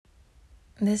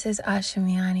This is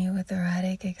Ashamiani with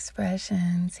Erotic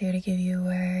Expressions, here to give you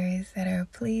words that are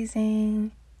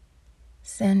pleasing,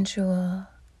 sensual,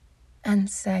 and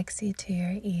sexy to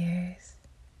your ears.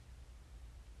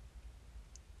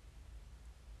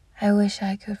 I wish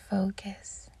I could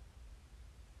focus.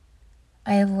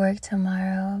 I have work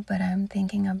tomorrow, but I'm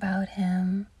thinking about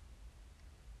him.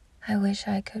 I wish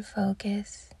I could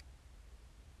focus.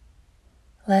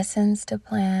 Lessons to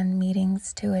plan,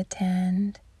 meetings to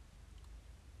attend.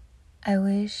 I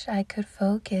wish I could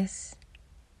focus.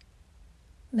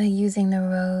 But using the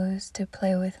rose to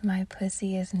play with my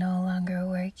pussy is no longer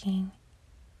working,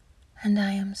 and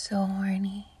I am so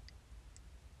horny.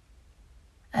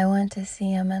 I want to see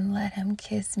him and let him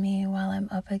kiss me while I'm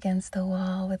up against the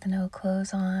wall with no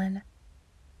clothes on.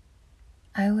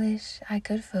 I wish I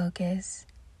could focus,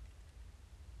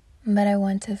 but I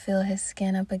want to feel his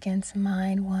skin up against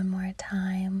mine one more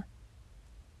time.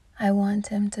 I want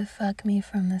him to fuck me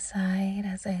from the side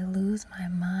as I lose my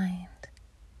mind,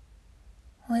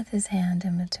 with his hand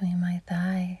in between my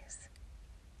thighs.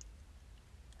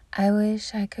 I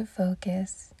wish I could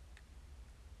focus,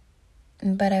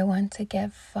 but I want to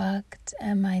get fucked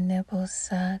and my nipples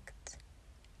sucked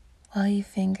while he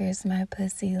fingers my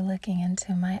pussy looking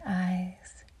into my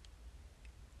eyes,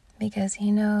 because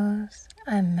he knows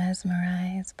I'm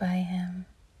mesmerized by him.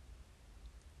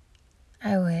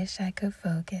 I wish I could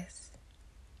focus.